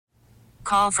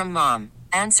Call from mom.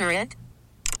 Answer it.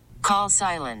 Call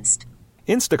silenced.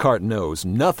 Instacart knows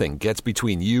nothing gets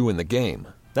between you and the game.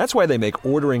 That's why they make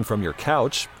ordering from your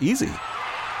couch easy.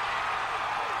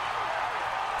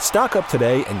 Stock up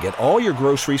today and get all your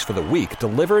groceries for the week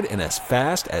delivered in as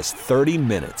fast as 30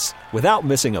 minutes without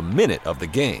missing a minute of the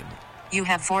game. You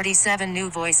have 47 new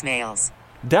voicemails.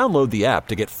 Download the app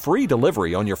to get free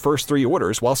delivery on your first 3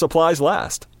 orders while supplies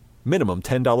last. Minimum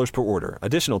 $10 per order.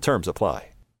 Additional terms apply.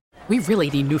 We really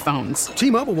need new phones.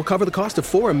 T-Mobile will cover the cost of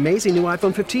 4 amazing new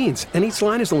iPhone 15s, and each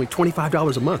line is only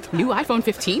 $25 a month. New iPhone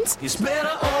 15s? It's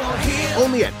better over here.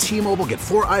 Only at T-Mobile, get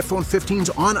 4 iPhone 15s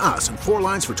on us and 4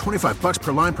 lines for $25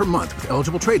 per line per month with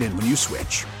eligible trade-in when you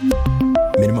switch.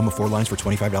 Minimum of 4 lines for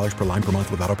 $25 per line per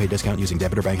month with autopay discount using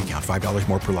debit or bank account. $5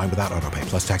 more per line without autopay,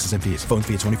 plus taxes and fees. Phone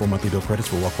fee at 24 monthly bill credits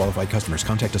for well-qualified customers.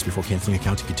 Contact us before canceling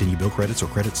account to continue bill credits or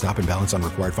credit stop and balance on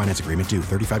required finance agreement due.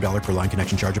 $35 per line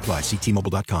connection charge applies. See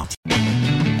T-Mobile.com.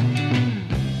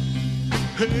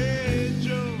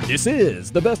 This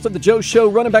is the Best of the Joe Show,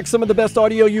 running back some of the best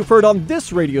audio you've heard on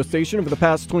this radio station over the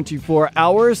past 24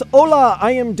 hours. Hola,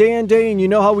 I am Dan Day, and you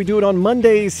know how we do it on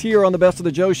Mondays here on the Best of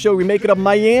the Joe Show. We make it a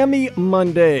Miami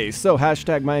Monday. So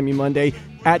hashtag Miami Monday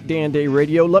at Dan Day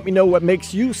Radio. Let me know what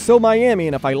makes you so Miami,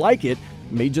 and if I like it,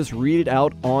 may just read it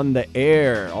out on the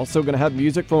air. Also going to have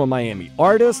music from a Miami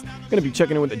artist. Going to be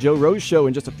checking in with the Joe Rose Show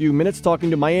in just a few minutes, talking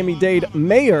to Miami-Dade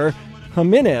Mayor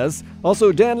Jimenez.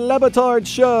 Also, Dan Le Batard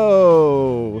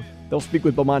Show. They'll speak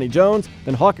with Bomani Jones.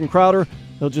 Then Hawk and Crowder,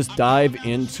 they'll just dive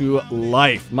into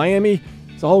life. Miami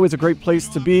is always a great place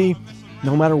to be,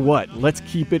 no matter what. Let's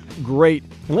keep it great.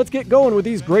 And let's get going with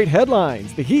these great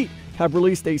headlines. The Heat have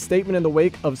released a statement in the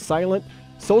wake of silent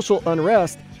social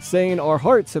unrest, saying our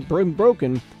hearts have been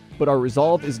broken, but our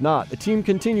resolve is not. The team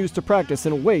continues to practice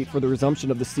and wait for the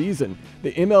resumption of the season.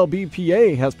 The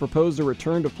MLBPA has proposed a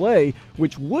return to play,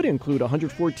 which would include a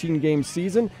 114-game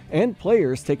season and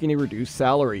players taking a reduced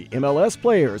salary. MLS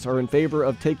players are in favor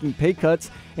of taking pay cuts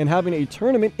and having a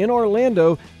tournament in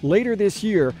Orlando later this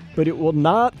year, but it will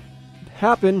not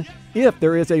happen if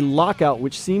there is a lockout,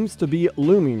 which seems to be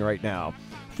looming right now.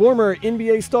 Former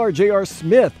NBA star J.R.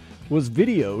 Smith was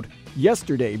videoed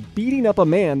yesterday beating up a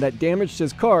man that damaged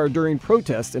his car during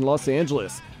protests in Los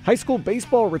Angeles. High school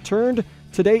baseball returned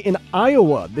today in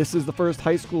Iowa. This is the first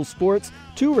high school sports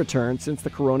to return since the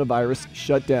coronavirus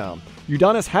shutdown.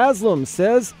 Udonis Haslem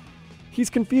says he's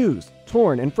confused,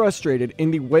 torn, and frustrated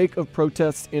in the wake of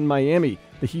protests in Miami.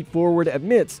 The Heat forward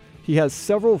admits he has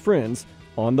several friends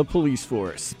on the police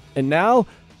force. And now,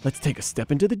 let's take a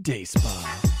step into the day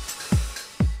spa.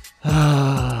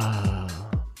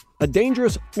 A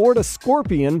dangerous Florida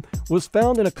scorpion was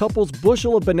found in a couple's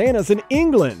bushel of bananas in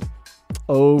England.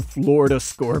 Oh, Florida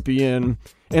scorpion.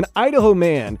 An Idaho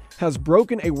man has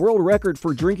broken a world record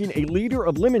for drinking a liter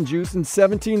of lemon juice in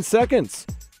 17 seconds.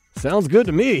 Sounds good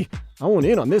to me. I want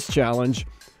in on this challenge.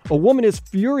 A woman is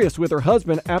furious with her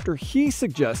husband after he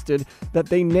suggested that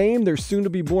they name their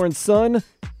soon-to-be-born son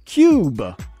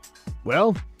Cube.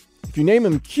 Well, if you name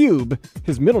him Cube,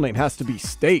 his middle name has to be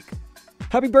Steak.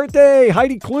 Happy birthday,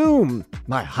 Heidi Klum,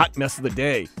 my hot mess of the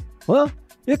day. Well,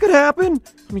 it could happen.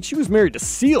 I mean, she was married to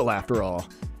Seal after all.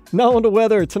 Now on to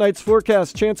weather. Tonight's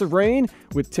forecast, chance of rain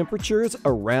with temperatures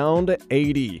around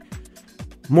 80.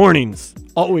 Mornings,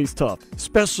 always tough,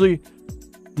 especially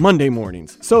Monday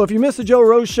mornings. So if you missed the Joe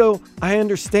Rose Show, I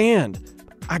understand.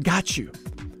 I got you.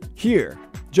 Here,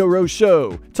 Joe Rose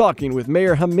Show, talking with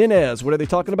Mayor Jimenez. What are they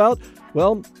talking about?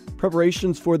 Well,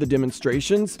 preparations for the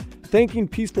demonstrations, thanking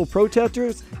peaceful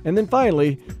protesters, and then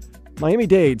finally,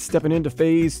 Miami-Dade stepping into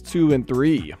phase 2 and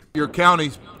 3. Your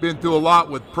county's been through a lot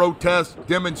with protests,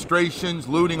 demonstrations,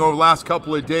 looting over the last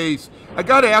couple of days. I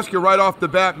got to ask you right off the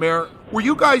bat, Mayor, were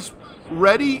you guys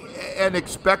ready and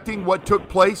expecting what took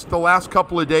place the last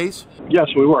couple of days? Yes,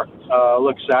 we were.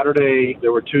 Look, Saturday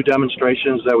there were 2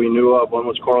 demonstrations that we knew of. One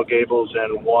was Coral Gables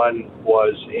and one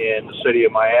was in the city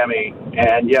of Miami.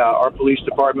 And yeah, our police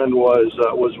department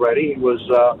was ready.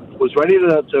 Was ready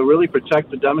to really protect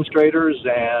the demonstrators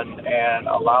and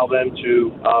allow them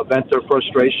to vent their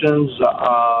frustrations,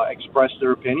 express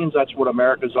their opinions. That's what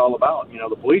America's all about. You know,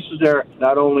 the police is there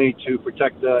not only to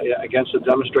protect against the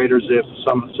demonstrators if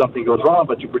something goes wrong,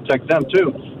 but to protect them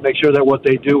too. Make sure that what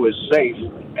they do is safe.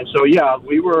 And so, yeah,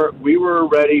 we were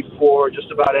ready for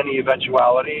just about any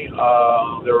eventuality.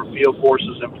 There were field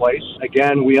forces in place.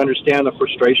 Again, we understand the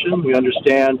frustration. We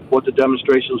understand what the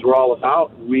demonstrations were all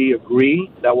about. We agree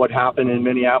that what happened in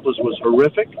Minneapolis was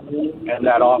horrific, and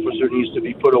that officer needs to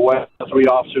be put away. 3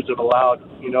 officers have allowed,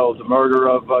 the murder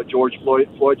of George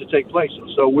Floyd to take place.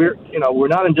 And so we're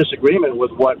not in disagreement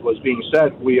with what was being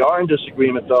said. We are in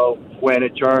disagreement, though, when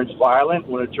it turns violent,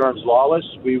 when it turns lawless.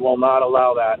 We will not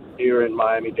allow that here in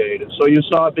Miami-Dade. And so you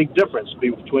saw a big difference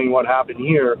between what happened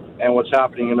here and what's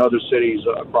happening in other cities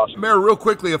across the country. Mayor, real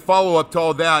quickly, a follow-up to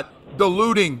all that. The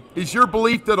looting, is your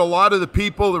belief that a lot of the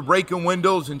people are breaking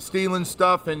windows and stealing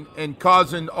stuff and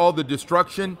causing all the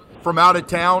destruction from out of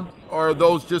town? Or are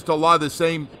those just a lot of the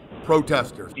same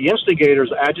protesters? The instigators,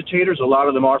 agitators, a lot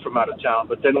of them are from out of town.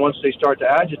 But then once they start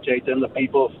to agitate, then the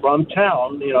people from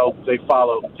town, they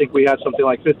follow. I think we had something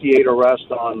like 58 arrests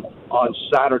on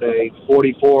Saturday,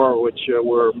 44 which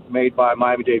were made by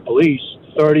Miami-Dade police.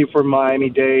 30 from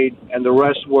Miami-Dade, and the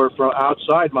rest were from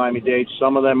outside Miami-Dade.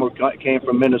 Some of them came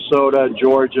from Minnesota,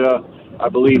 Georgia, I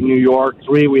believe New York.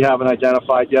 3 we haven't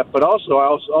identified yet. But I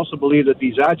also believe that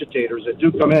these agitators that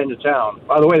do come into town,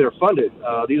 by the way, they're funded.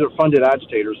 These are funded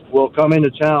agitators, will come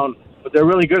into town, but they're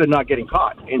really good at not getting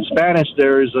caught. In Spanish,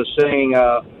 there is a saying,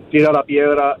 tira la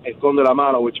piedra, esconde la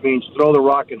mano, which means throw the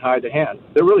rock and hide the hand.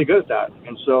 They're really good at that.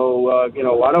 And so,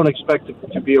 I don't expect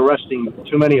to be arresting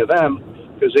too many of them,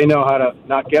 because they know how to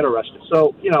not get arrested.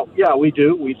 So, we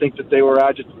do. We think that they were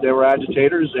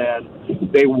agitators,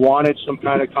 and they wanted some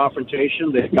kind of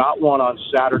confrontation. They got one on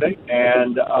Saturday,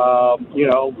 and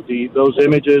those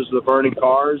images, the burning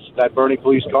cars, that burning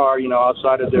police car,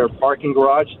 outside of their parking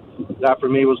garage, that for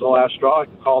me was the last straw. It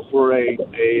called for a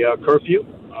curfew,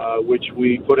 which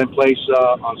we put in place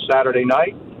on Saturday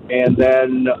night. And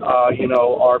then,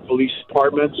 our police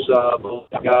departments,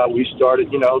 we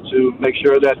started, to make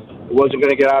sure that it wasn't going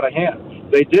to get out of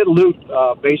hand. They did loot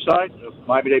Bayside.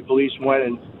 Miami-Dade police went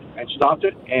and stopped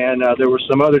it, and there was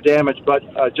some other damage. But,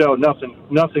 Joe,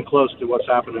 nothing close to what's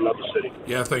happened in other cities.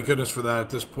 Yeah, thank goodness for that at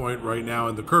this point right now.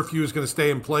 And the curfew is going to stay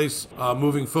in place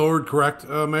moving forward, correct,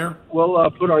 Mayor?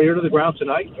 We'll put our ear to the ground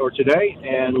tonight or today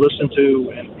and listen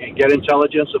to and get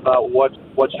intelligence about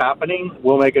what's happening.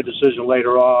 We'll make a decision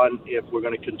later on if we're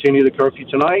going to continue the curfew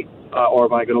tonight or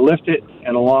am I going to lift it.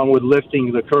 And along with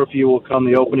lifting the curfew will come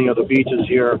the opening of the beaches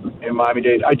here in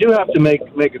Miami-Dade. I do have to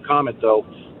make a comment, though.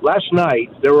 Last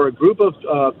night, there were a group of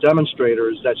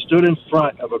demonstrators that stood in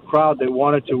front of a crowd that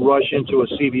wanted to rush into a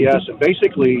CVS and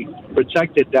basically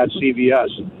protected that CVS.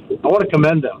 I want to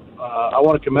commend them. I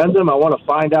want to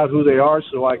find out who they are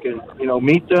so I can,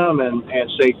 meet them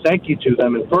and say thank you to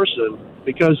them in person.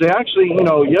 Because they actually,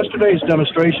 yesterday's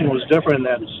demonstration was different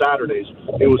than Saturday's.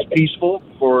 It was peaceful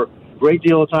for great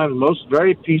deal of time,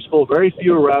 very peaceful, very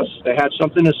few arrests. They had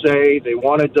something to say. They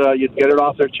wanted you to get it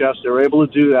off their chest. They were able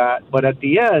to do that. But at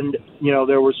the end,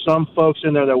 there were some folks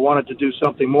in there that wanted to do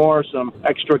something more, some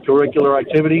extracurricular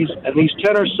activities. And these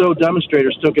 10 or so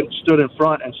demonstrators stood in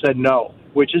front and said no,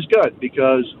 which is good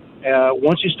because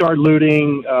once you start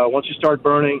looting, once you start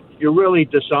burning, you're really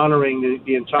dishonoring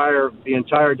the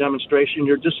entire demonstration.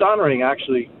 You're dishonoring,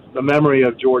 actually, the memory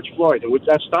of George Floyd, and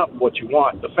that's not what you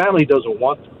want. The family doesn't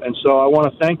want them. And so I want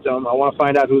to thank them. I want to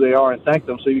find out who they are and thank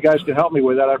them. So you guys can help me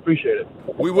with that. I appreciate it.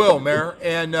 We will, Mayor.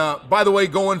 And by the way,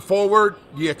 going forward,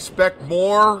 do you expect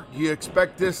more? Do you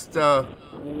expect this to,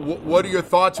 what are your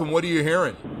thoughts and what are you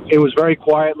hearing? It was very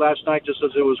quiet last night, just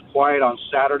as it was quiet on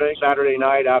Saturday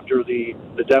night after the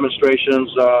demonstrations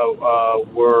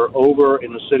were over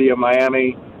in the city of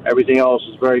Miami. Everything else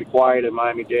is very quiet in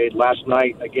Miami-Dade. Last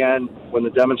night, again, when the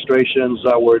demonstrations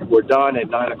were done at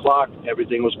 9 o'clock,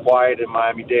 everything was quiet in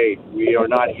Miami-Dade. We are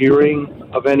not hearing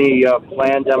of any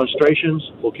planned demonstrations.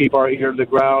 We'll keep our ear to the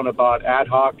ground about ad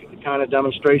hoc kind of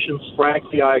demonstrations.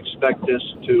 Frankly, I expect this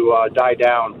to die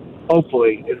down.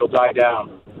 Hopefully, it'll die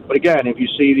down. But again, if you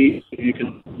see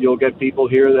you'll get people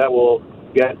here that will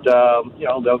get,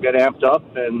 they'll get amped up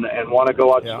and want to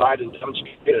go outside and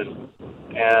demonstrate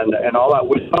and all that,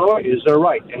 which, by the way, is their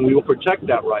right, and we will protect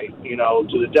that right,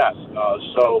 to the death.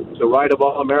 So the right of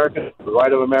all Americans, the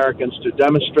right of Americans to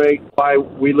demonstrate why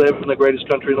we live in the greatest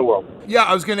country in the world. Yeah,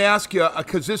 I was going to ask you,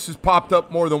 because this has popped up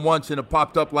more than once, and it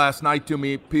popped up last night to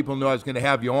me. People knew I was going to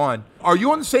have you on. Are you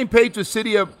on the same page with the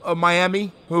city of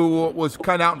Miami, who was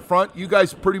kind of out in front? You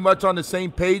guys pretty much on the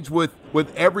same page with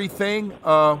everything?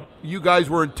 You guys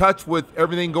were in touch with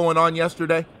everything going on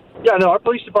yesterday? Yeah, no, our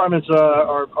police departments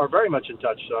are very much in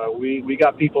touch. We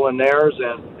got people in theirs,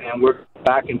 and we're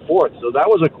back and forth. So that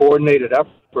was a coordinated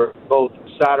effort both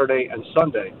Saturday and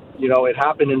Sunday. It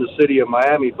happened in the city of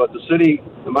Miami, but the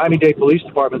Miami-Dade Police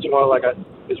Department is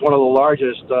one of the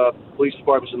largest police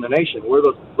departments in the nation. We're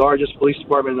the largest police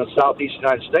department in the southeast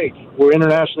United States. We're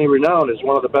internationally renowned as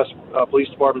one of the best police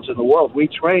departments in the world. We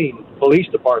train police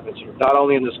departments not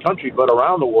only in this country but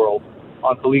around the world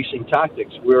on policing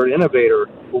tactics. We're an innovator.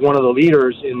 We're one of the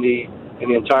leaders in the in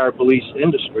the entire police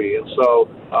industry. And so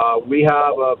we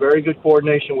have very good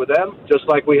coordination with them, just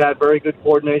like we had very good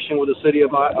coordination with the city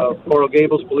of Coral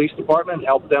Gables Police Department,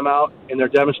 helped them out in their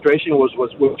demonstration, which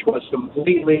was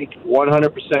completely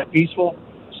 100% peaceful.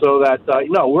 So that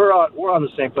we're on the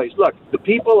same place. Look, the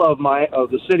people of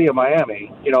the city of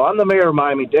Miami. I'm the mayor of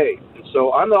Miami-Dade, and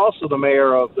so I'm also the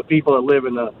mayor of the people that live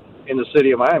in the city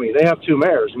of Miami. They have two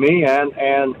mayors, me and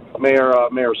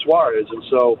Mayor Suarez, and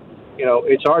so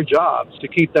it's our job to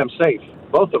keep them safe,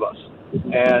 both of us.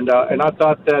 And I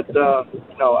thought that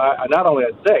I not only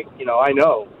I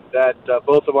know that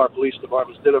both of our police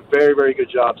departments did a very, very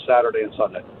good job Saturday and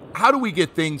Sunday. How do we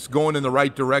get things going in the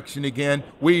right direction again?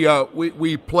 We've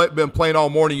been playing all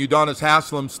morning. Udonis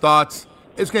Haslam's thoughts.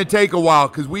 It's going to take a while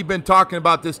because we've been talking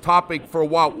about this topic for a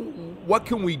while. What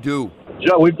can we do?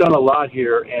 Joe, we've done a lot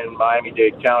here in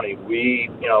Miami-Dade County.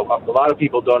 A lot of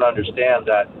people don't understand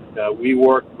that we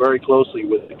work very closely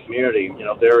with the community.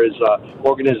 There is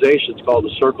organizations called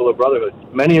the Circle of Brotherhood.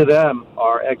 Many of them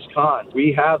are ex-cons.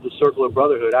 We have the Circle of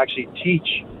Brotherhood actually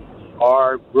teach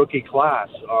our rookie class,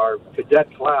 our cadet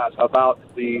class, about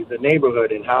the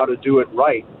neighborhood and how to do it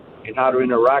right and how to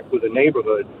interact with the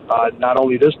neighborhood, not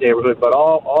only this neighborhood, but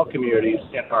all communities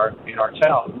in our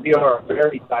town. We are a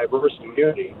very diverse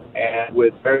community and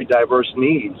with very diverse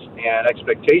needs and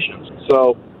expectations.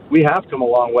 So we have come a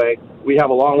long way. We have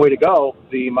a long way to go.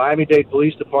 The Miami-Dade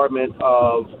Police Department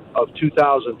of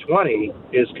 2020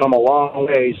 has come a long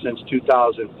way since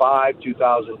 2005,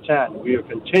 2010. We are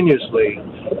continuously,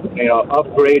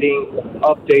 upgrading,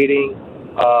 updating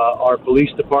our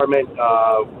police department,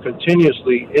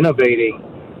 continuously innovating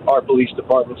our police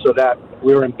department so that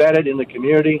we're embedded in the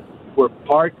community. We're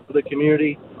part of the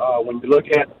community. When you look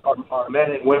at our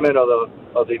men and women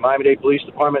of the Miami-Dade Police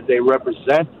Department, they're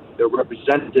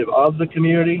representative of the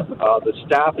community. The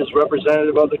staff is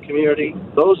representative of the community.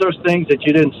 Those are things that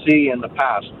you didn't see in the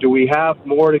past. Do we have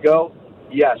more to go?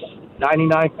 Yes.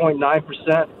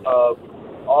 99.9% of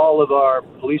all of our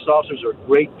police officers are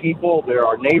great people. They're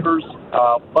our neighbors.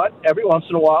 But every once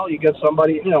in a while, you get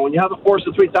somebody, when you have a force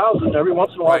of 3,000, every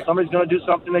once in a while, somebody's going to do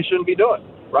something they shouldn't be doing,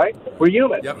 right? We're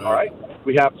human, all right?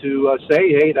 We have to say,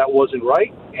 hey, that wasn't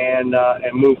right, and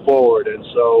move forward. And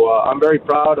so I'm very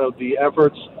proud of the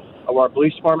efforts of our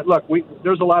police department. Look,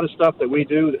 there's a lot of stuff that we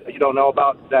do that you don't know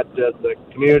about, that the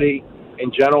community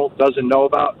in general doesn't know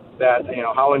about, that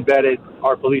how embedded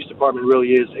our police department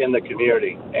really is in the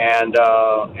community, and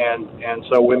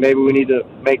so maybe we need to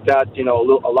make that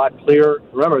a lot clearer.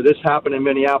 Remember, this happened in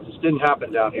Minneapolis. It didn't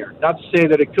happen down here. Not to say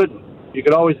that it couldn't. You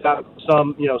could always have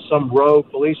some rogue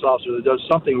police officer that does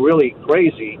something really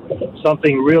crazy,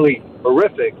 something really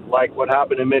horrific, like what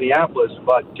happened in Minneapolis,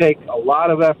 but take a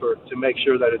lot of effort to make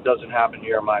sure that it doesn't happen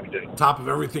here in Miami-Dade. On top of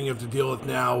everything you have to deal with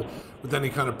now with any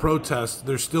kind of protest,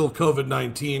 there's still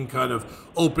COVID-19 kind of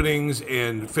openings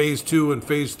and phase 2 and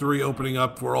phase 3 opening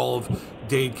up for all of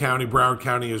Dade County, Broward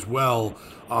County as well.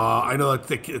 I know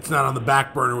that it's not on the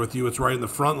back burner with you; it's right in the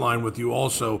front line with you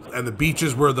also. And the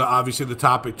beaches were obviously the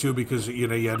topic too, because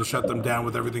you had to shut them down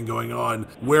with everything going on.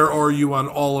 Where are you on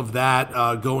all of that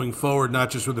going forward?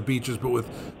 Not just with the beaches, but with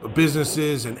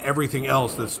businesses and everything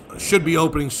else that should be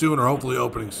opening soon, or hopefully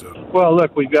opening soon. Well,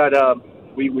 look, we've got.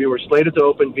 We were slated to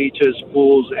open beaches,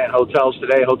 pools, and hotels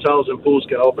today. Hotels and pools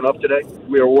can open up today.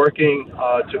 We are working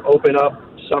to open up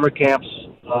summer camps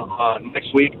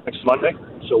next week, next Monday.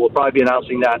 So we'll probably be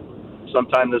announcing that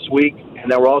sometime this week.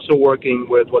 And then we're also working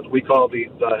with what we call the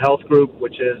health group,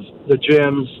 which is the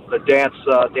gyms, the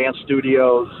dance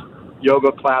studios,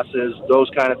 yoga classes, those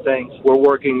kind of things. We're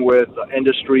working with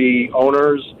industry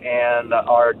owners and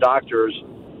our doctors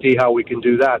to see how we can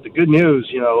do that. The good news,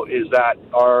 is that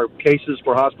our cases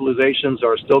for hospitalizations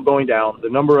are still going down. The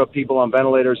number of people on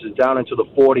ventilators is down into the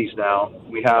 40s now.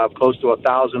 We have close to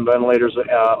 1,000 ventilators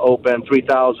open.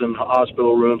 3,000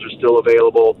 hospital rooms are still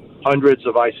available. Hundreds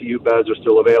of ICU beds are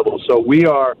still available. So we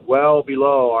are well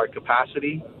below our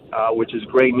capacity, which is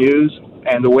great news.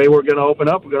 And the way we're going to open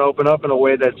up in a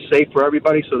way that's safe for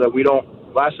everybody so that we don't.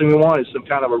 Last thing we want is some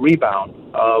kind of a rebound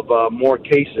of more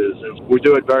cases. And we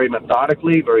do it very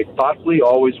methodically, very thoughtfully,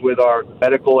 always with our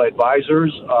medical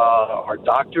advisors, our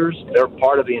doctors. They're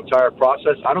part of the entire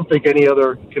process. I don't think any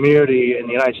other community in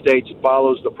the United States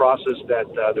follows the process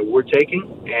that we're taking.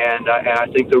 And I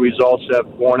think the results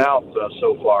have borne out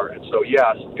so far. And so,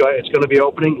 yes, it's going to be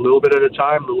opening a little bit at a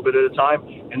time.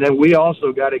 And then we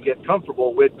also got to get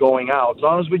comfortable with going out, as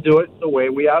long as we do it the way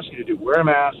we ask you to do. Wear a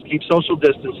mask, keep social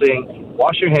distancing,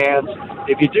 wash your hands.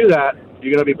 If you do that,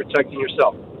 you're going to be protecting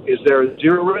yourself. Is there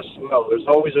zero risk? No, there's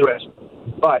always a risk.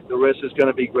 But the risk is going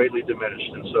to be greatly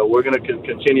diminished. And so we're going to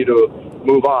continue to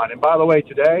move on. And by the way,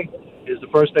 today is the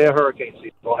first day of hurricane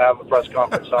season. We'll have a press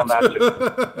conference on that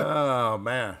too. Oh,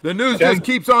 man. The news just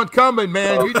keeps on coming,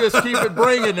 man. You just keep it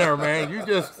bringing there, man. You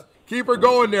just keep her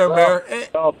going there, Mayor.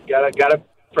 Well, got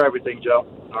for everything, Joe.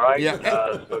 All right?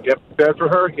 Yeah. So get prepared for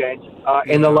hurricanes.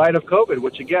 In the light of COVID,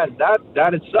 which, again,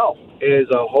 that itself is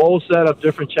a whole set of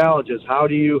different challenges. How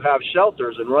do you have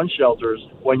shelters and run shelters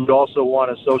when you also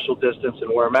want to social distance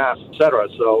and wear masks, et cetera?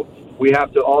 So we're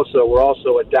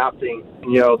also adapting,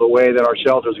 the way that our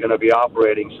shelter is going to be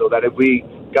operating so that if we,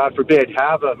 God forbid,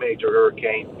 have a major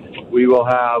hurricane, we will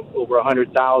have over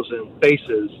 100,000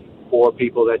 spaces for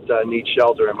people that need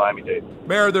shelter in Miami-Dade.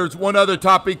 Mayor, there's one other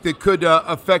topic that could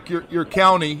affect your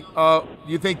county.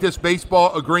 You think this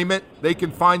baseball agreement, they can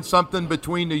find something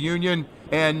between the union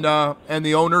and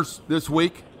the owners this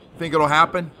week? Think it'll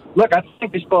happen? Look, I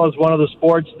think baseball is one of the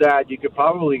sports that you could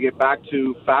probably get back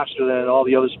to faster than all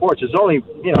the other sports. It's only,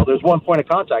 there's one point of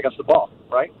contact. That's the ball,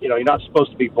 right? You're not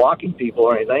supposed to be blocking people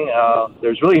or anything.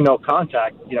 There's really no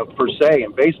contact, per se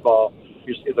in baseball.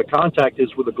 The contact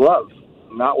is with a glove,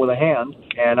 not with a hand.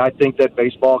 And I think that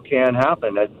baseball can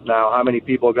happen. Now, how many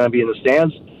people are going to be in the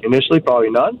stands? Initially, probably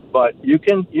none. But you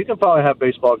can probably have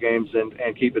baseball games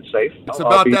and keep it safe. It's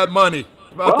about that money.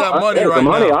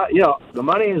 The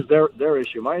money is their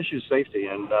issue. My issue is safety,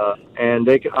 and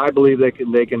I believe they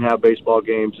can have baseball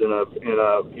games in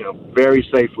a very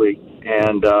safely,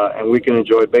 and we can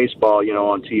enjoy baseball,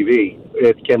 on TV.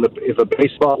 If a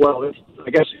baseball, I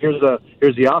guess here's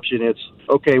the option. It's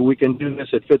okay. We can do this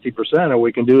at 50%, or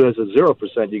we can do this at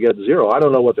 0%. You get zero. I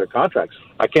don't know what their contracts.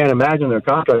 I can't imagine their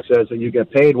contract says that you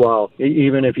get paid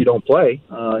even if you don't play.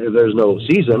 If there's no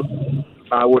season,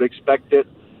 I would expect it.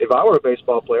 If I were a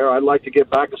baseball player, I'd like to get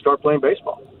back and start playing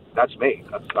baseball. That's me.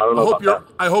 I don't know about that.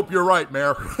 I hope you're right,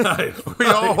 Mayor. We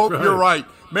all hope you're right.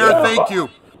 Mayor, thank you.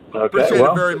 Okay, appreciate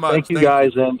it very much. Thank you,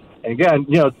 guys. And again,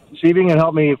 see if you can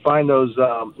help me find those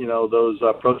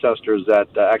protesters that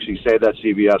actually say that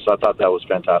CBS. I thought that was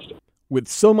fantastic. With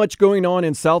so much going on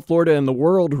in South Florida and the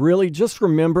world, really, just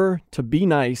remember to be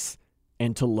nice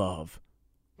and to love.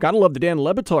 Gotta love the Dan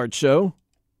Le Batard Show.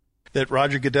 That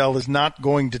Roger Goodell is not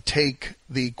going to take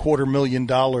the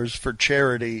 $250,000 for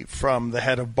charity from the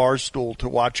head of Barstool to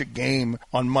watch a game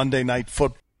on Monday Night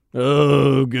Football.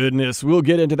 Oh, goodness. We'll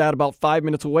get into that about 5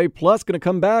 minutes away. Plus, going to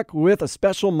come back with a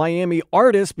special Miami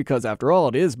artist because, after all,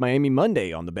 it is Miami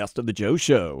Monday on the Best of the Joe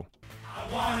Show.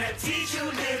 I want to teach you a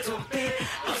little bit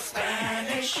of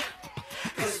Spanish.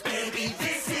 Because, baby,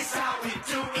 this is how we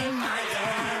do in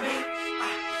Miami.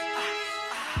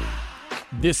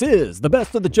 This is the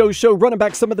Best of the Joe Show, running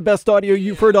back some of the best audio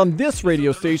you've heard on this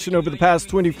radio station over the past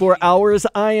 24 hours.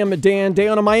 I am Dan Day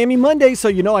on a Miami Monday, so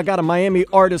I got a Miami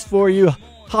artist for you.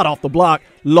 Hot off the block,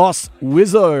 Los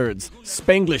Wizards,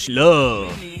 Spanglish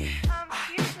Love.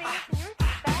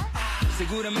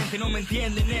 Seguramente no me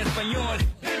entienden español.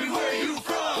 Baby, where are you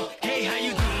from? Hey, how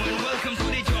you doing? Welcome to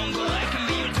the jungle. I can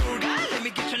be your tour guide. Let me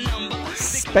get your number.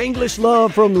 Spanglish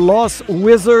Love from Los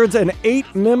Wizards, an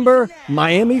 8-member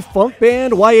Miami funk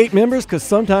band. Why 8 members? Because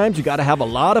sometimes you got to have a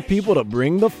lot of people to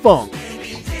bring the funk.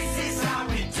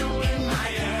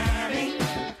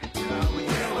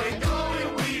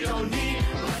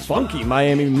 Funky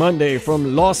Miami Monday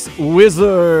from Los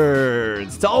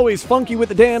Wizards. It's always funky with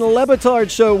the Dan Le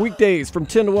Batard Show, weekdays from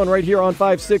 10 to 1 right here on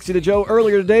 560 to Joe.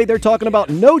 Earlier today, they're talking about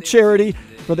no charity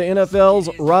for the NFL's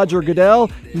Roger Goodell.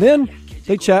 Then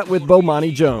they chat with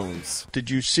Bomani Jones. Did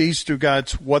you see,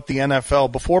 Stugotz, what the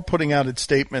NFL, before putting out its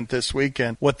statement this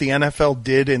weekend, what the NFL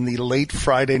did in the late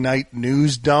Friday night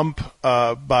news dump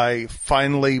by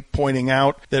finally pointing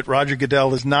out that Roger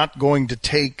Goodell is not going to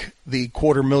take the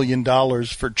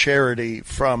 $250,000 for charity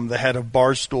from the head of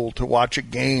Barstool to watch a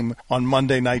game on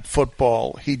Monday Night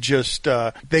Football. He just,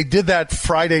 they did that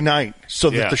Friday night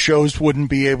so that the shows wouldn't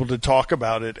be able to talk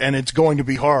about it. And it's going to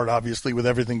be hard, obviously, with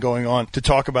everything going on to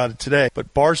talk about it today.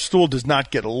 But Barstool does not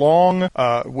get along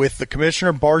with the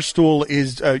commissioner. Barstool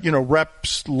is,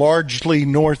 reps largely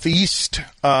Northeast.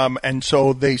 And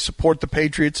so they support the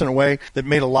Patriots in a way that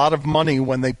made a lot of money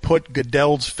when they put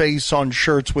Goodell's face on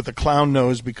shirts with a clown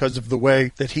nose because of the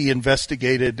way that he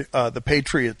investigated the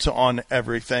Patriots on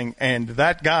everything. And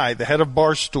that guy, the head of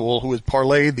Barstool, who has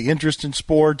parlayed the interest in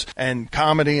sports and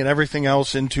comedy and everything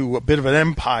else into a bit of an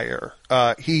empire,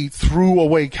 he threw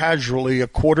away casually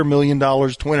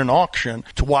 $250,000 to win an auction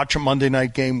to watch a Monday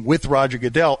night game with Roger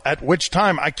Goodell, at which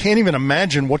time I can't even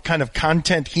imagine what kind of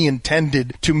content he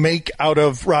intended to make out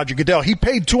of Roger Goodell. He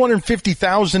paid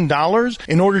 $250,000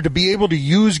 in order to be able to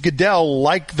use Goodell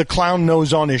like the clown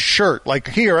nose on his shirt. Like,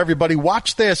 here, everybody,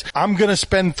 watch this. I'm going to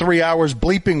spend 3 hours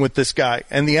bleeping with this guy.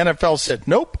 And the NFL said,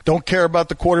 nope, don't care about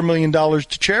the $250,000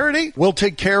 to charity. We'll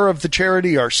take care of the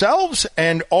charity ourselves.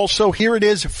 And also, here it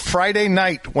is Friday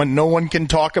night when no one can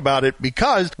talk about it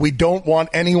because we don't want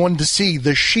anyone to see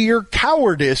the sheer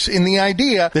cowardice in the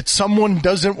idea that someone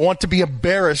doesn't want to be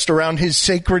embarrassed around his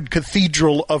sacred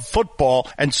cathedral of football.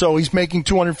 And so he's making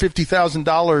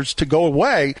 $250,000 to go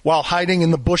away while hiding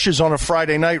in the bushes on a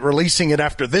Friday night, releasing it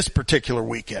after this particular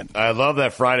weekend. I love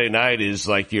that Friday night is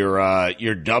like your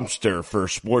dumpster for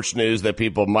sports news that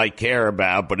people might care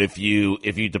about. But if you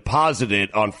deposit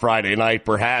it on Friday night,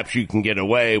 perhaps you can get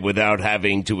away without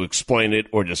having to explain it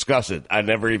or discuss it. I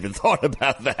never even thought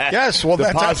about that. Yes, well,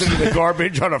 depositing the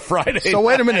garbage on a Friday. So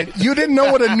wait a minute, you didn't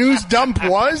know what a news dump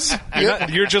was?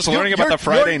 You're just learning about the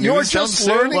Friday news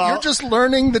dump. You're just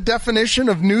learning the definition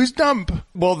of news dump.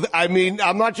 Well, I mean,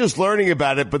 I'm not just learning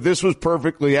about it, but this was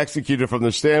perfectly executed from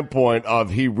the standpoint of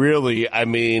he really, I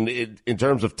mean, in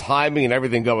terms of timing and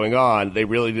everything going on, they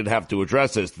really didn't have to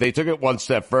address this. They took it one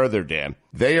step further, Dan.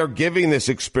 They are giving this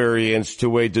experience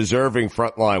to a deserving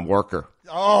frontline worker.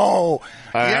 Oh,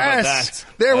 yes.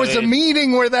 There was a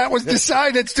meeting where that was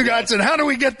decided. Stugatz said, how do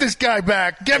we get this guy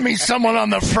back? Get me someone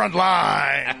on the front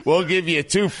line. We'll give you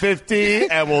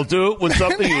 $250 and we'll do it with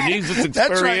something who needs this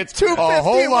experience That's right, a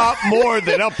whole lot more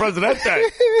than El Presidente.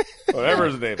 Whatever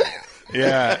his name is.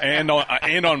 Yeah, and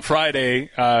on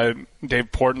Friday,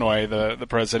 Dave Portnoy, the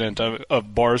president of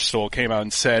Barstool, came out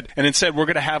and said we're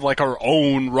going to have like our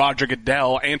own Roger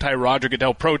Goodell, anti-Roger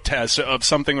Goodell protest of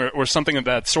something or something of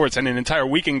that sort. And an entire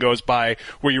weekend goes by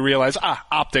where you realize,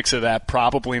 optics of that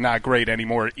probably not great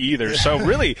anymore either. So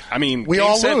really, I mean, we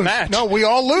all lose. Match. No, we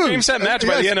all lose. Game, set, match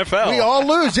by the NFL. We all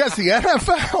lose. Yes, the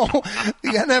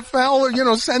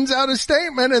NFL, sends out a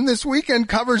statement and this weekend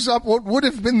covers up what would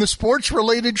have been the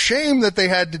sports-related shame that they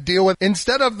had to deal with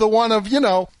instead of the one of,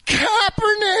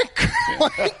 Kaepernick.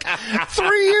 Like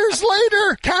 3 years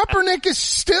later, Kaepernick is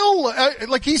still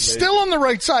he's still on the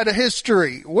right side of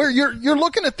history. Where you're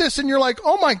looking at this and you're like,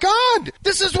 oh my God,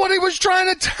 this is what he was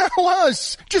trying to tell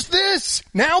us. Just this.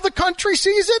 Now the country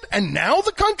sees it, and now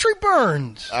the country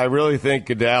burns. I really think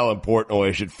Goodell and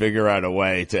Portnoy should figure out a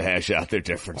way to hash out their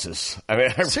differences. I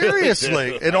mean,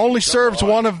 seriously, it only serves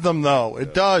one of them, though.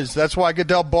 It does. That's why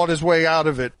Goodell bought his way out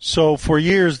of it. So for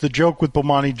years, the joke with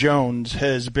Bomani Jones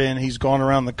has been he's gone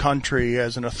around the country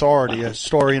as an authority, a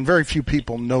historian. Very few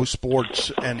people know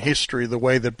sports and history the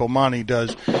way that Bomani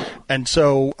does. And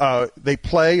so we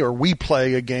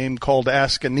play a game called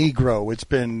Ask a Negro. It's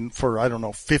been for,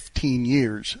 15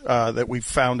 years that we've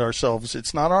found ourselves.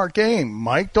 It's not our game,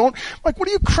 Mike. What are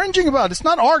you cringing about? It's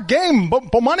not our game.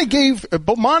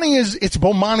 It's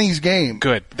Bomani's game.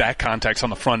 Good. That context on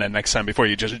the front end next time before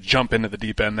you just jump into the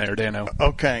deep end there, Dano.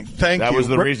 Okay. Thank you. That was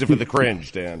the reason for the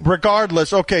cringe, Dan.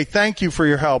 Regardless, okay, thank you for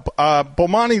your help.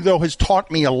 Bomani, though, has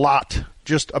taught me a lot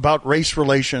just about race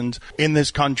relations in this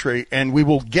country, and we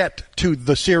will get to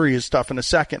the serious stuff in a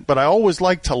second. But I always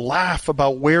like to laugh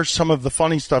about where some of the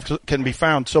funny stuff can be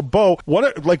found. So, Bo,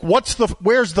 where's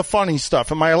the funny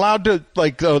stuff? Am I allowed to,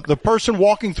 the person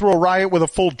walking through a riot with a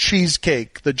full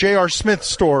cheesecake, the J.R. Smith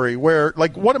story, where,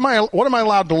 what am I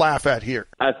allowed to laugh at here?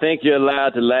 I think you're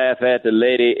allowed to laugh at the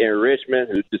lady in Richmond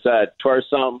who decided to twerk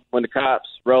something when the cops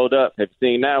rolled up. Have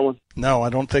you seen that one? No, I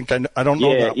don't think I don't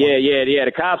know that one. Yeah.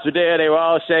 The cops were there. They were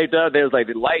all shaped up. There was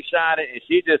the light shining, and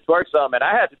she just twerked something. And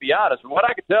I have to be honest, from what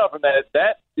I could tell from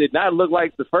that did not look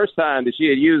like the first time that she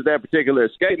had used that particular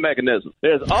escape mechanism.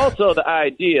 There's also the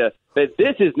idea that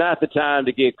this is not the time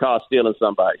to get caught stealing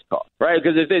somebody's car, right?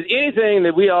 Because if there's anything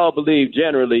that we all believe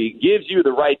generally gives you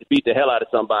the right to beat the hell out of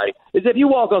somebody, is if you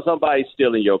walk on somebody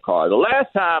stealing your car. The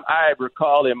last time I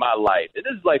recall in my life, and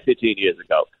this is 15 years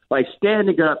ago,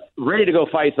 standing up, ready to go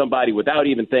fight somebody without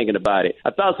even thinking about it.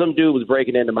 I thought some dude was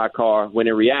breaking into my car when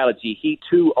in reality, he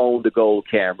too owned a gold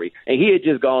Camry, and he had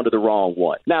just gone to the wrong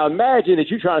one. Now imagine that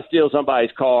you're trying to steal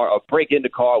somebody's car or break into the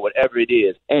car, whatever it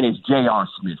is, and it's J.R.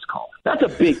 Smith's car. That's a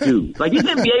big dude. These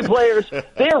NBA players,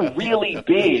 they're really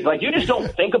big. You just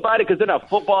don't think about it because they're not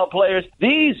football players.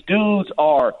 These dudes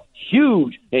are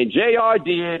huge, and J.R.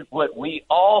 did what we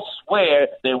all swear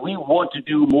that we want to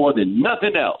do more than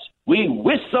nothing else. We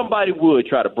wish somebody would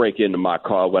try to break into my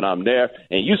car when I'm there,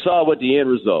 and you saw what the end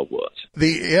result was.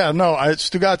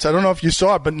 Stugatz, I don't know if you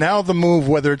saw it, but now the move,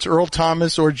 whether it's Earl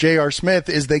Thomas or J.R. Smith,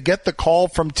 is they get the call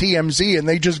from TMZ and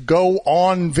they just go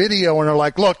on video and are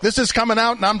like, look, this is coming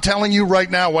out and I'm telling you right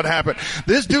now what happened.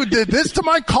 This dude did this to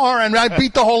my car and I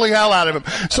beat the holy hell out of him.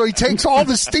 So he takes all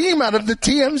the steam out of the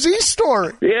TMZ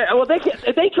story. Yeah, well,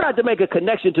 they tried to make a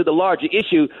connection to the larger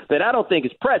issue that I don't think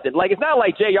is present. It's not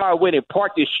like J.R. went and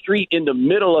parked his street street in the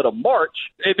middle of the march.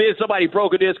 If there's somebody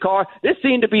broke into his car, this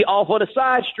seemed to be off on a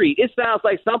side street. It sounds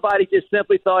like somebody just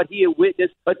simply thought he had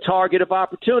witnessed a target of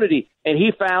opportunity. And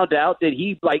he found out that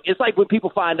it's like when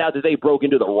people find out that they broke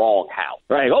into the wrong house,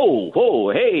 right?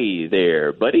 Oh, hey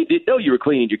there, buddy. Didn't know you were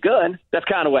cleaning your gun. That's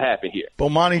kind of what happened here.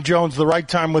 Bomani Jones, The Right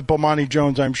Time with Bomani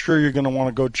Jones. I'm sure you're going to want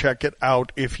to go check it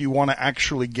out if you want to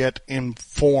actually get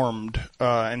informed.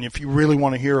 And if you really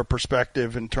want to hear a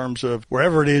perspective in terms of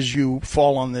wherever it is you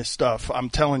fall on this stuff, I'm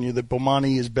telling you that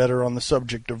Bomani is better on the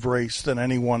subject of race than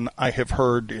anyone I have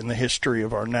heard in the history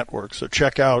of our network. So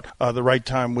check out The Right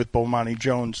Time with Bomani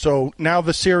Jones. So now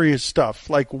the serious stuff,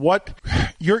 like what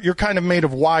you're kind of made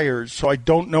of wires, so I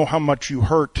don't know how much you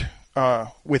hurt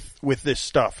with this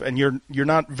stuff, and you're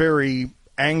not very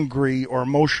angry or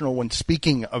emotional when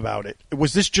speaking about it.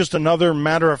 Was this just another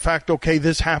matter of fact, okay,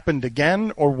 this happened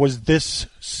again, or was this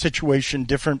situation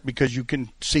different because you can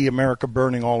see America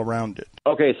burning all around it?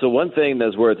 Okay, so one thing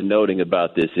that's worth noting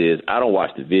about this is I don't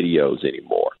watch the videos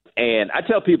anymore. And I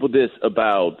tell people this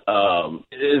about,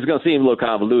 it's going to seem a little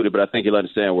convoluted, but I think you'll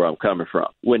understand where I'm coming from.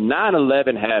 When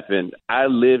 9/11 happened, I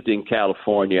lived in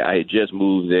California. I had just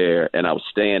moved there, and I was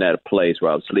staying at a place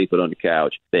where I was sleeping on the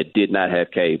couch that did not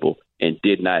have cable and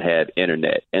did not have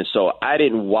internet. And so I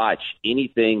didn't watch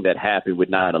anything that happened with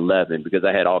 9/11 because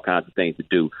I had all kinds of things to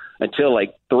do until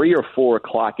like 3 or 4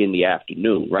 o'clock in the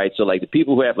afternoon, right? So like the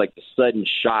people who have like the sudden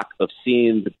shock of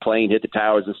seeing the plane hit the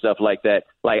towers and stuff like that,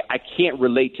 like I can't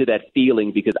relate to that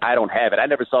feeling because I don't have it. I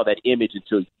never saw that image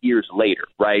until years later,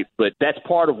 right? But that's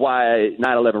part of why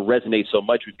 9/11 resonates so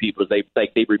much with people is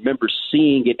they remember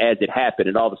seeing it as it happened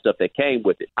and all the stuff that came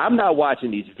with it. I'm not watching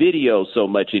these videos so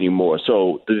much anymore.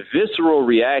 So the visceral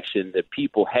reaction that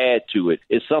people had to it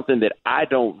is something that I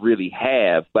don't really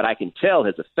have, but I can tell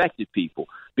has affected people.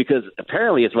 Because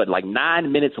apparently it's, like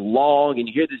 9 minutes long, and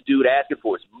you hear this dude asking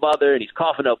for his mother, and he's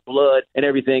coughing up blood and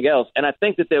everything else. And I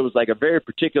think that there was like a very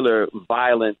particular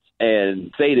violence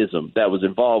and sadism that was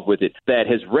involved with it that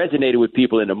has resonated with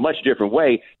people in a much different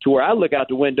way to where I look out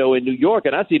the window in New York,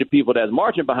 and I see the people that's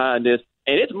marching behind this,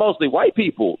 and it's mostly white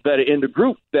people that are in the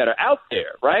group that are out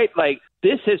there, right? Like,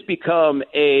 this has become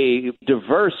a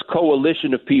diverse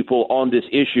coalition of people on this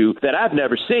issue that I've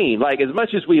never seen. Like, as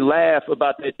much as we laugh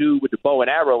about that dude with the bow and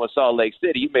arrow in Salt Lake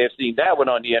City, you may have seen that one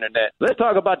on the internet. Let's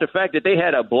talk about the fact that they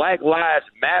had a Black Lives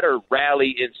Matter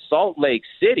rally in Salt Lake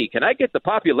City. Can I get the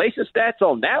population stats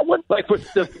on that one? Like,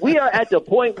 we are at the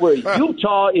point where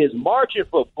Utah is marching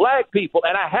for black people,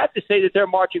 and I have to say that they're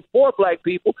marching for black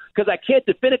people because I can't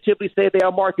definitively say they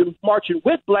are marching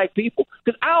with black people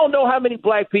because I don't know how many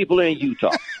black people are in Utah.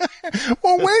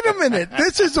 Well, wait a minute.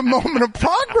 This is a moment of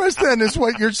progress then is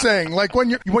what you're saying. Like when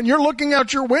you're looking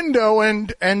out your window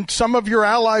and some of your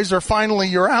allies are finally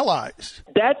your allies.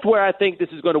 That's where I think this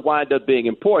is going to wind up being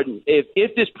important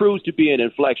if this proves to be an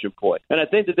inflection point. And I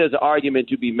think that there's an argument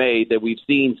to be made that we've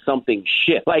seen something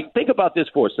shift. Like, think about this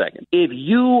for a second. If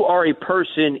you are a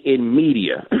person in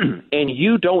media and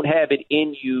you don't have it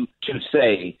in you to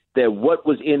say that what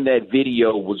was in that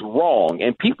video was wrong.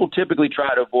 And people typically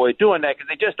try to avoid doing that because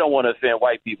they just don't want to offend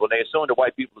white people. They assume that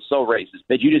white people are so racist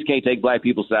that you just can't take black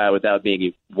people's side without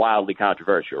being wildly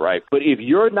controversial, right? But if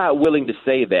you're not willing to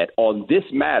say that on this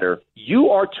matter,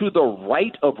 you are to the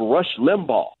right of Rush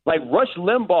Limbaugh. Like, Rush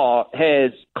Limbaugh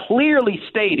has clearly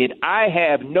stated, I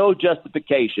have no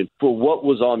justification for what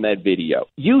was on that video.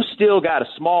 You still got a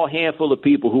small handful of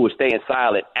people who are staying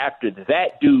silent after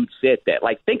that dude said that.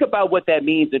 Like, think about what that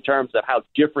means in terms of how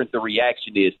different the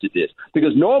reaction is to this.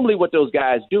 Because normally what those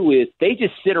guys do is they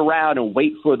just sit around and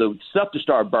wait for the stuff to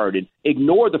start burning,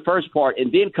 ignore the first part,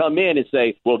 and then come in and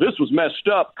say, well, this was messed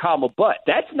up, but.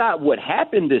 That's not what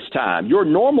happened this time. Your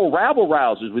normal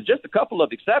rabble-rousers, with just a couple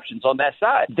of exceptions on that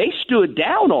side, they stood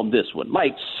down on this one.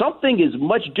 Like, something is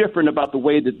much different about the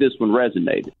way that this one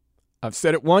resonated. I've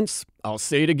said it once, I'll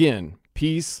say it again.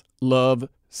 Peace, love,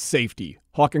 safety.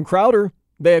 Hawk and Crowder,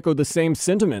 they echo the same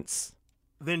sentiments.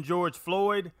 Then George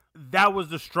Floyd, that was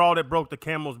the straw that broke the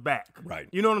camel's back. Right.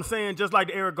 You know what I'm saying? Just like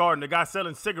Eric Garner, the guy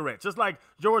selling cigarettes. Just like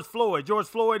George Floyd. George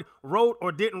Floyd wrote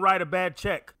or didn't write a bad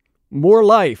check. More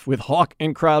life with Hawk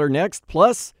and Crowder next.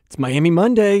 Plus, it's Miami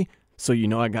Monday, so you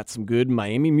know I got some good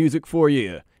Miami music for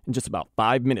you in just about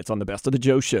 5 minutes on the Best of the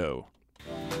Joe Show.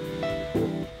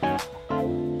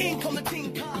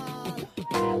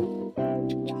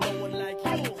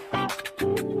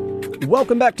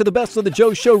 Welcome back to the Best of the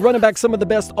Joe Show, running back some of the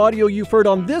best audio you've heard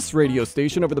on this radio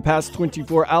station over the past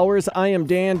 24 hours. I am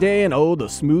Dan Day, and oh, the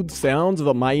smooth sounds of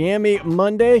a Miami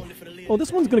Monday. Oh,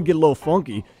 this one's going to get a little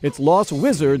funky. It's Lost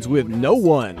Wizards with No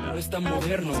One.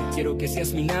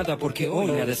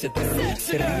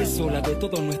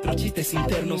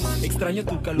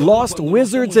 Lost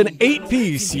Wizards and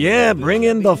 8-piece. Yeah, bring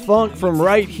in the funk from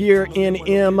right here in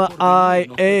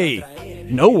MIA.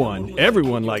 No one.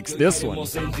 Everyone likes this one.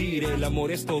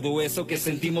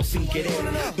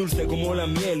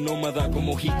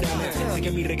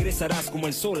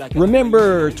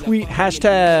 Remember, tweet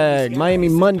hashtag Miami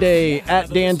Monday at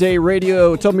Dan Day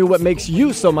Radio. Tell me what makes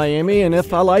you so Miami, and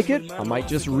if I like it, I might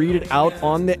just read it out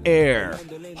on the air.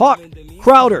 Hawk,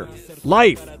 Crowder,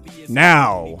 Life,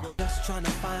 now.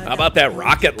 How about that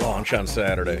rocket launch on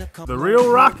Saturday? The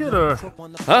real rocket, or?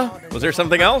 Huh? Was there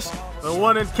something else? The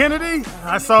one in Kennedy?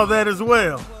 I saw that as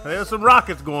well. There's some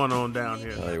rockets going on down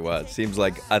here. Tell you what, seems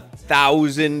like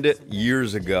 1,000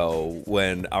 years ago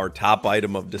when our top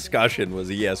item of discussion was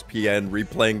ESPN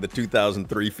replaying the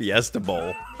 2003 Fiesta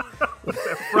Bowl.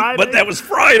 Friday? But that was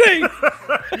Friday.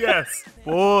 Yes.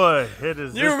 Boy, it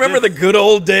is. You remember the good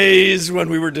old days when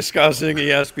we were discussing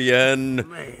ESPN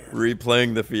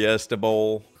replaying the Fiesta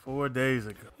Bowl? 4 days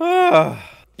ago.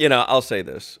 You know, I'll say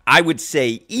this. I would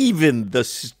say even the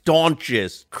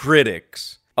staunchest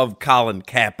critics of Colin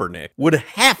Kaepernick would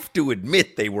have to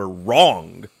admit they were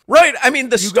wrong. Right? I mean,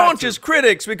 the staunchest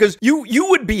critics, because you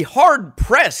would be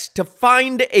hard-pressed to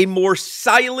find a more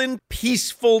silent,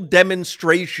 peaceful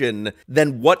demonstration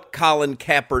than what Colin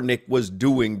Kaepernick was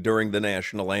doing during the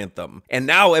national anthem. And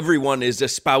now everyone is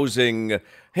espousing,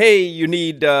 hey, you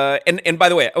need, and by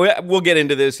the way, we'll get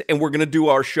into this, and we're going to do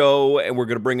our show, and we're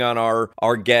going to bring on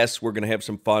our guests. We're going to have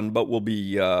some fun, but we'll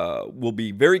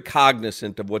be very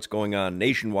cognizant of what's going on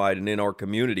nationwide and in our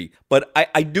community. But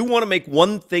I do want to make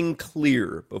one thing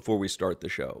clear before we start the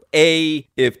show. A,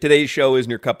 if today's show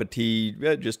isn't your cup of tea,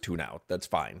 just tune out. That's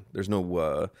fine. There's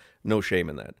no shame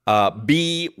in that.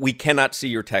 B, we cannot see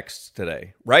your texts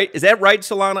today, right? Is that right,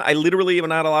 Solana? I literally am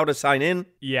not allowed to sign in?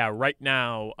 Yeah, right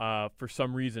now, for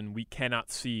some reason, we cannot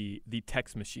see the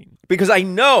text machine. Because I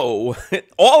know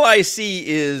all I see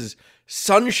is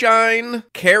sunshine,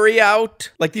 carry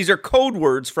out. Like, these are code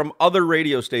words from other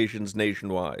radio stations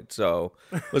nationwide. So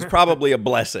it was probably a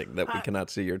blessing that we cannot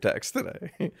see your text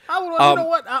today. You know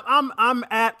what? I'm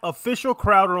at Official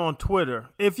Crowder on Twitter.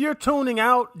 If you're tuning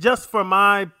out just for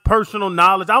my personal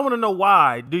knowledge, I want to know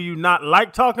why. Do you not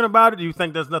like talking about it? Do you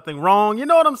think there's nothing wrong? You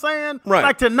know what I'm saying? Right.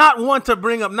 Like, to not want to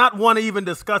bring up, not want to even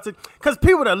discuss it. Because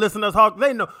people that listen to us, Hawk,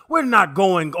 they know we're not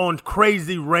going on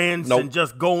crazy rants and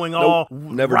just going all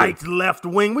right, left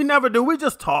wing. We never do. We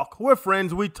just talk. We're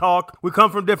friends. We talk. We come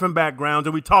from different backgrounds,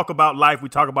 and we talk about life. We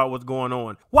talk about what's going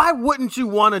on. Why wouldn't you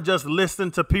want to just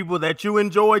listen to people that you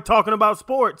enjoy talking about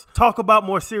sports, talk about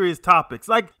more serious topics?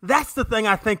 Like, that's the thing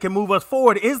I think can move us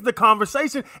forward, is the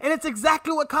conversation. And it's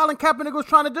exactly what Colin Kaepernick was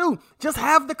trying to do. Just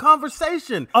have the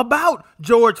conversation about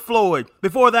George Floyd.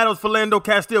 Before that, it was Philando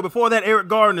Castile. Before that, Eric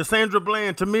Gardner, Sandra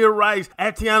Bland, Tamir Rice,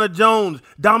 Atiana Jones,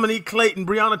 Dominique Clayton,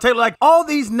 Breonna Taylor. Like, all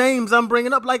these names I'm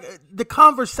bringing up, like, the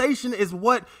conversation is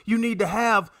what you need to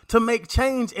have to make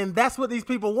change, and that's what these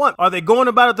people want. Are they going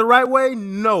about it the right way?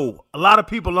 No. A lot of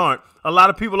people aren't. A lot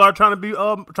of people are trying to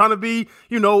be,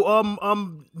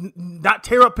 not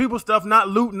tear up people's stuff, not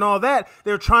loot and all that.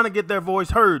 They're trying to get their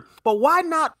voice heard. But why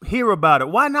not hear about it?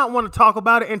 Why not want to talk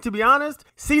about it? And to be honest,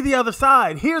 see the other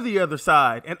side, hear the other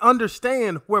side, and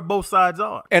understand where both sides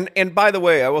are. And by the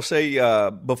way, I will say,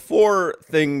 before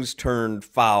things turned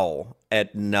foul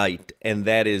at night, and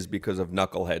that is because of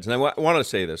knuckleheads. And I want to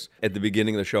say this at the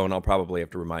beginning of the show, and I'll probably have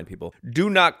to remind people. Do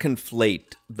not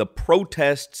conflate the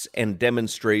protests and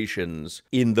demonstrations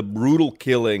in the brutal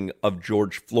killing of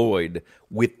George Floyd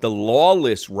with the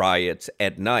lawless riots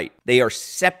at night. They are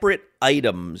separate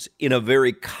items in a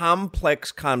very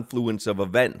complex confluence of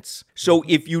events. So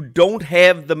if you don't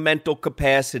have the mental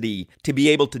capacity to be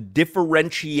able to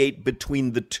differentiate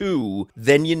between the two,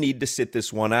 then you need to sit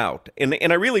this one out. And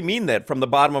I really mean that from the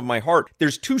bottom of my heart.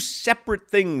 There's two separate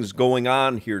things going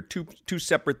on here, two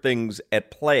separate things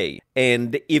at play.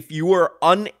 And if you are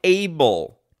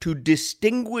unable to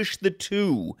distinguish the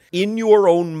two in your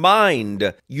own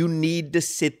mind, you need to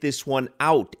sit this one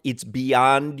out. It's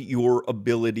beyond your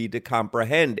ability to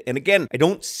comprehend. And again, I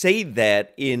don't say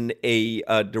that in a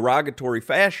derogatory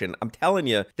fashion. I'm telling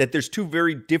you that there's two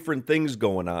very different things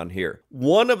going on here.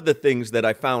 One of the things that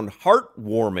I found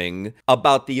heartwarming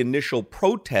about the initial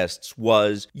protests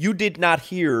was you did not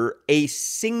hear a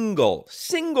single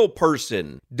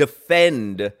person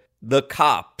defend the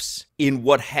cops in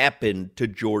what happened to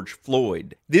George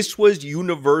Floyd. This was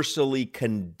universally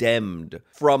condemned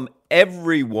from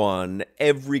everyone,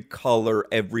 every color,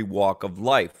 every walk of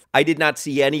life. I did not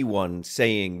see anyone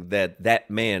saying that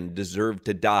that man deserved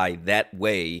to die that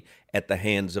way at the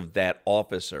hands of that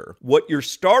officer. What you're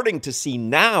starting to see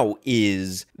now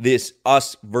is this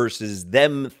us versus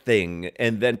them thing,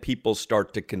 and then people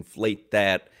start to conflate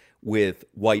that with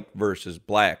white versus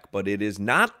black. But it is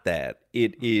not that.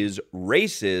 It is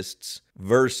racists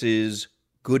versus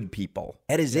good people.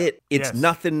 That is it. It's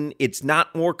nothing, it's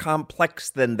not more complex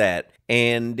than that.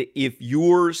 And if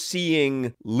you're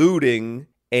seeing looting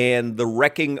and the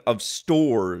wrecking of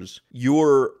stores,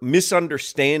 you're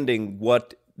misunderstanding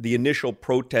what the initial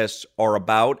protests are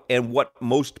about and what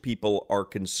most people are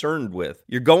concerned with.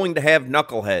 You're going to have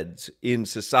knuckleheads in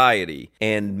society,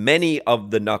 and many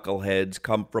of the knuckleheads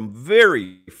come from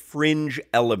very fringe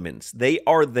elements. They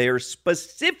are there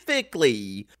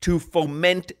specifically to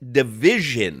foment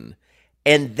division.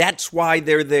 And that's why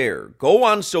they're there. Go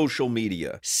on social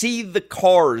media. See the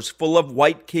cars full of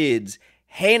white kids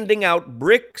handing out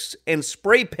bricks and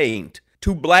spray paint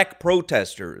to black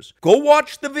protesters. Go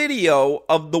watch the video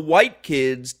of the white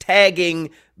kids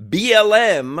tagging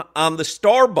BLM on the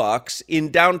Starbucks in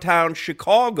downtown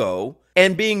Chicago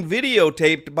and being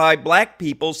videotaped by black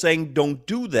people saying, don't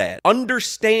do that.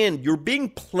 Understand, you're being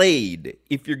played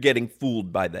if you're getting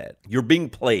fooled by that. You're being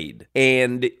played.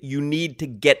 And you need to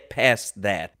get past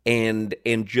that and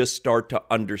just start to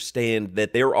understand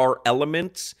that there are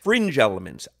elements, fringe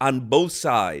elements on both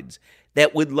sides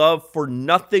that would love for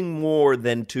nothing more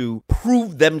than to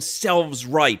prove themselves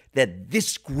right, that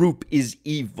this group is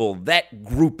evil, that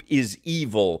group is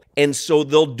evil, and so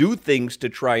they'll do things to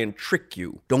try and trick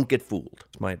you. Don't get fooled.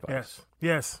 That's my advice.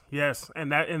 Yes.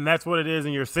 And that's what it is,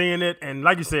 and you're seeing it. And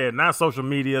like you said, now social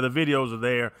media, the videos are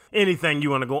there. Anything you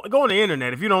want to go on the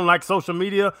internet. If you don't like social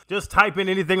media, just type in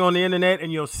anything on the internet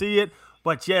and you'll see it.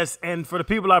 But yes, and for the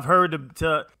people I've heard,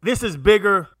 this is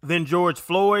bigger than George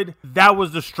Floyd. That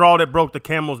was the straw that broke the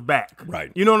camel's back.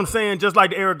 Right. You know what I'm saying? Just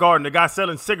like Eric Gardner, the guy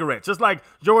selling cigarettes. Just like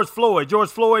George Floyd. George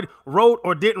Floyd wrote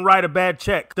or didn't write a bad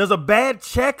check. Does a bad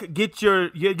check get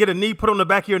a knee put on the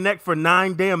back of your neck for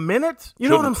 9 damn minutes? You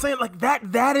know what I'm saying? Like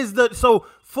that is so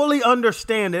fully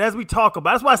understand it as we talk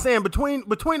about. That's why I'm saying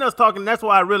between us talking, that's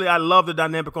why I love the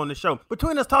dynamic on the show.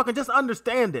 Between us talking, just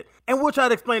understand it. And we'll try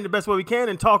to explain it the best way we can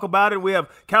and talk about it. We have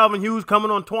Calvin Hughes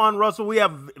coming on, Twan Russell. We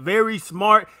have very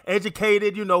smart,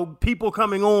 educated, people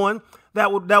coming on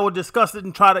that will discuss it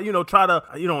and try to, you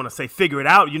don't want to say figure it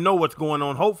out. You know what's going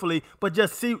on, hopefully, but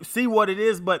just see what it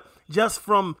is. But just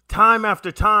from time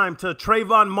after time to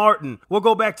Trayvon Martin, we'll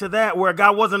go back to that where a guy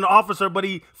wasn't an officer, but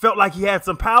he felt like he had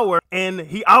some power, and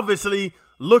he obviously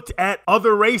looked at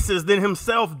other races than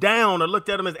himself down, or looked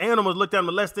at them as animals, looked at them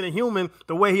as less than a human.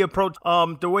 The way he approached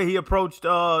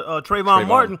Trayvon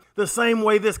Martin, the same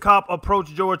way this cop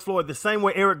approached George Floyd, the same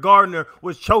way Eric Gardner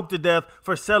was choked to death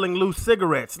for selling loose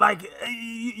cigarettes. Like,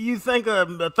 you think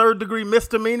a third-degree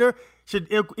misdemeanor should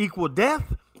equal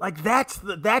death? Like, that's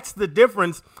the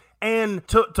difference. And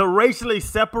to racially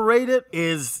separate it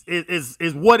is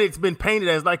what it's been painted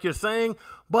as, like you're saying.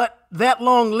 But that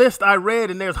long list I read,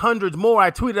 and there's hundreds more,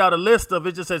 I tweeted out a list of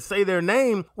it, just said say their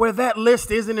name, where that list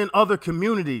isn't in other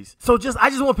communities. So I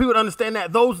just want people to understand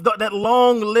that that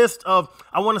long list of,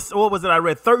 I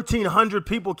read 1,300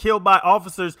 people killed by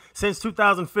officers since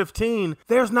 2015.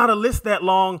 There's not a list that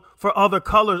long for other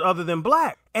colors other than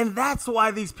black. And that's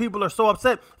why these people are so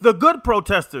upset. The good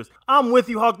protesters, I'm with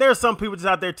you, Hawk. There are some people just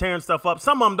out there tearing stuff up.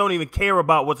 Some of them don't even care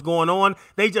about what's going on.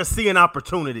 They just see an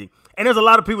opportunity. And there's a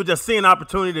lot of people just see an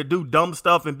opportunity to do dumb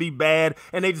stuff and be bad,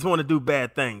 and they just want to do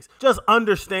bad things. Just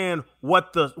understand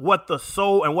what the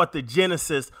soul and what the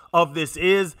genesis of this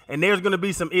is, and there's going to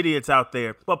be some idiots out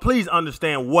there. But please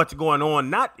understand what's going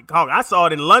on. I saw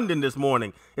it in London this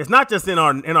morning. It's not just in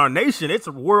our nation. It's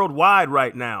worldwide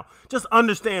right now. Just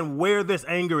understand where this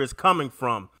anger is coming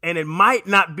from. And it might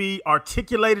not be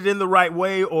articulated in the right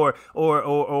way or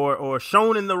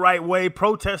shown in the right way,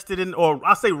 protested in, or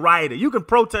I say rioted. You can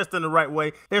protest in the right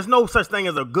way. There's no such thing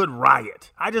as a good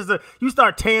riot. You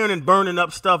start tearing and burning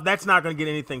up stuff, that's not going to get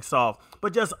anything solved.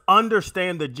 But just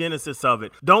understand the genesis of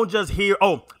it. Don't just hear,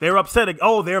 they're upset,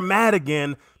 they're mad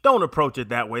again. Don't approach it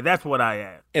that way. That's what I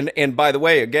add. And by the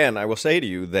way, again, I will say to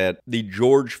you that the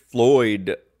George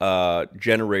Floyd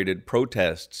generated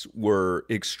protests were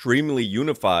extremely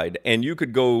unified, and you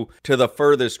could go to the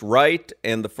furthest right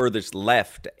and the furthest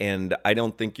left, and I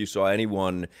don't think you saw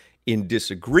anyone in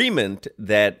disagreement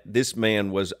that this man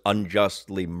was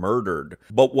unjustly murdered.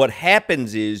 But what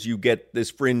happens is you get this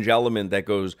fringe element that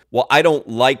goes, well, I don't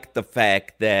like the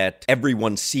fact that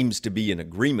everyone seems to be in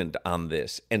agreement on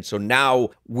this. And so now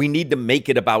we need to make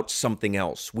it about something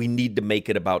else. We need to make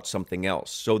it about something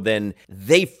else. So then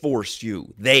they force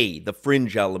you, the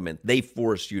fringe element, they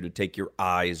force you to take your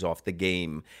eyes off the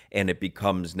game. And it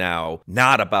becomes now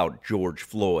not about George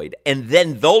Floyd. And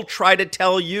then they'll try to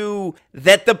tell you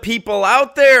that the people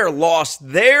out there lost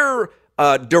their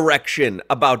direction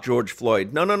about George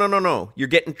Floyd. No. You're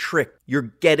getting tricked. You're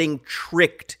getting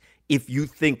tricked if you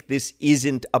think this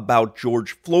isn't about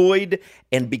George Floyd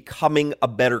and becoming a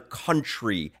better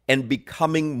country and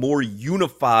becoming more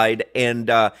unified and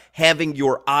having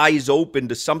your eyes open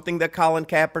to something that Colin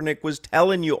Kaepernick was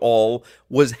telling you all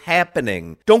was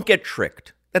happening. Don't get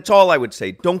tricked. That's all I would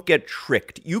say. Don't get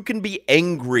tricked. You can be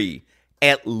angry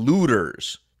at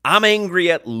looters. I'm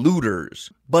angry at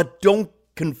looters, but don't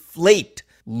conflate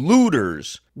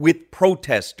looters with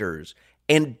protesters.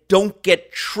 And don't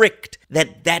get tricked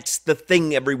that that's the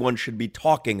thing everyone should be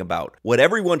talking about. What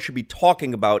everyone should be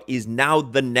talking about is now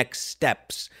the next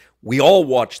steps. We all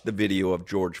watched the video of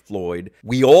George Floyd.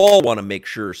 We all want to make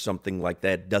sure something like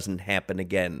that doesn't happen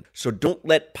again. So don't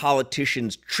let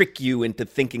politicians trick you into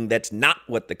thinking that's not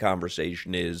what the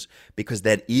conversation is, because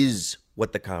that is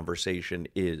what the conversation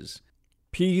is.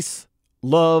 Peace,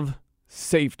 love,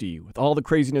 safety. With all the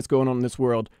craziness going on in this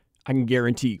world, I can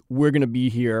guarantee we're going to be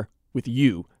here with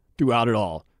you throughout it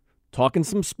all. Talking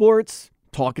some sports,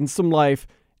 talking some life,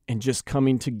 and just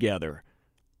coming together.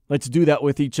 Let's do that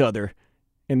with each other.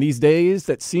 And these days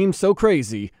that seem so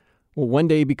crazy will one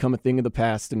day become a thing of the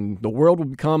past, and the world will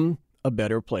become a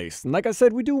better place. And like I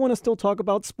said, we do want to still talk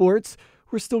about sports.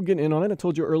 We're still getting in on it. I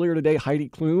told you earlier today, Heidi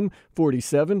Klum,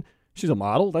 47. She's a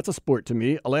model. That's a sport to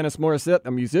me. Alanis Morissette,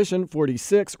 a musician,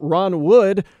 46. Ron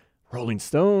Wood, Rolling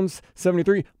Stones,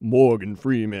 73. Morgan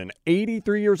Freeman,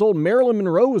 83 years old. Marilyn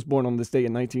Monroe was born on this day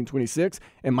in 1926.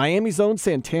 And Miami's own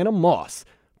Santana Moss,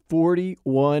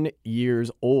 41 years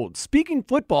old. Speaking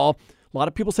football, a lot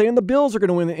of people saying the Bills are going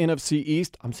to win the NFC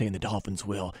East. I'm saying the Dolphins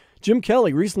will. Jim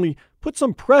Kelly recently put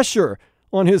some pressure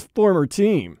on his former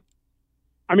team.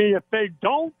 I mean, if they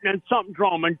don't, then something's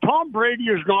wrong. And Tom Brady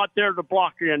is not there to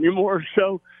block you anymore.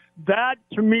 So that,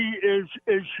 to me, is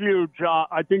huge.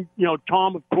 I think,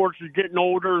 Tom, of course, is getting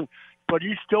older, but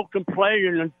he still can play.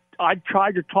 And I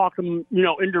tried to talk him,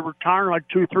 into retirement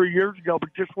like 2-3 years ago,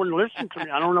 but just wouldn't listen to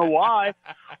me. I don't know why.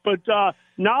 But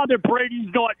now that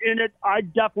Brady's not in it, I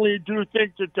definitely do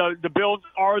think that the Bills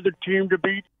are the team to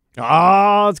beat.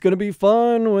 It's going to be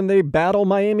fun when they battle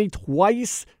Miami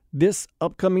twice this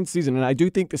upcoming season. And I do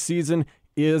think the season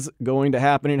is going to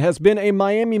happen. It has been a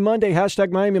Miami Monday,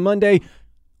 hashtag Miami Monday,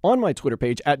 on my Twitter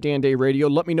page at Dan Day Radio.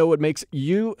 Let me know what makes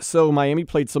you so Miami.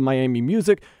 Played some Miami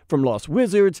music from Lost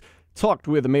Wizards, talked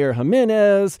with Mayor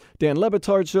Jimenez, Dan Le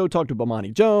Batard Show, talked to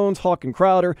Bomani Jones, Hawk and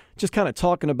Crowder, just kind of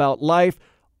talking about life.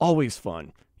 Always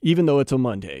fun, even though it's a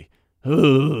Monday.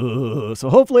 So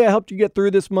hopefully I helped you get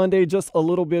through this Monday just a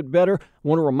little bit better. I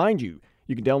want to remind you,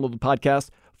 you can download the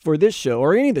podcast for this show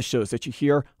or any of the shows that you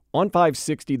hear on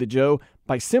 560 The Joe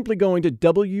by simply going to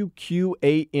WQAM.com.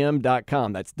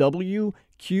 That's WQAM.com.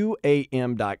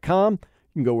 You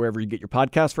can go wherever you get your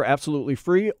podcast for absolutely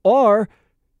free, or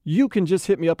you can just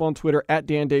hit me up on Twitter at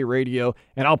Dan Day Radio,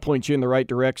 and I'll point you in the right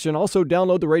direction. Also,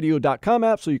 download the radio.com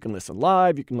app so you can listen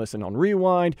live. You can listen on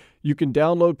Rewind. You can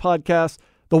download podcasts.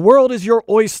 The world is your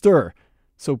oyster.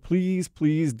 So please,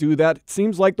 please do that. It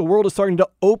seems like the world is starting to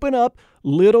open up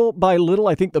little by little.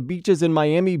 I think the beaches in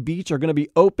Miami Beach are going to be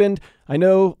opened. I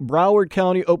know Broward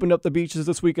County opened up the beaches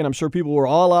this week, and I'm sure people were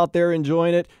all out there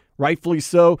enjoying it. Rightfully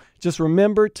so. Just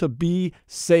remember to be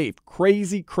safe.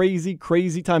 Crazy, crazy,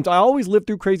 crazy times. I always live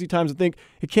through crazy times and think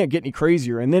it can't get any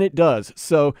crazier, and then it does.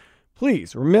 So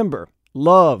please remember,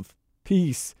 love,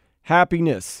 peace,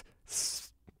 happiness,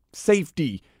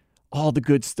 safety, all the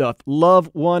good stuff. Love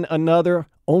one another.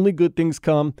 Only good things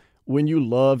come when you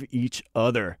love each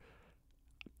other.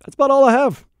 That's about all I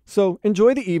have. So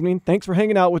enjoy the evening. Thanks for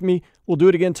hanging out with me. We'll do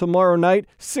it again tomorrow night,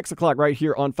 6 o'clock right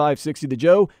here on 560 The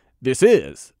Joe. This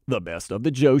is the Best of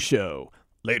the Joe Show.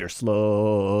 Later,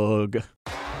 slug.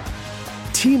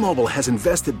 T-Mobile has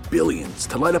invested billions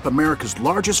to light up America's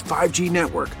largest 5G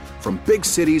network, from big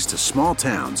cities to small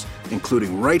towns,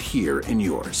 including right here in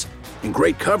yours. And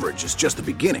great coverage is just the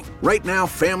beginning. Right now,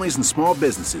 families and small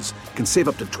businesses can save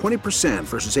up to 20%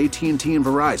 versus AT&T and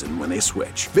Verizon when they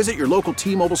switch. Visit your local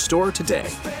T-Mobile store today.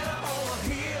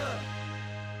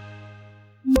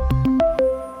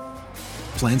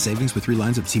 Plan savings with 3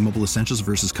 lines of T-Mobile Essentials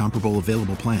versus comparable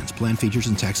available plans. Plan features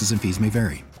and taxes and fees may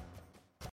vary.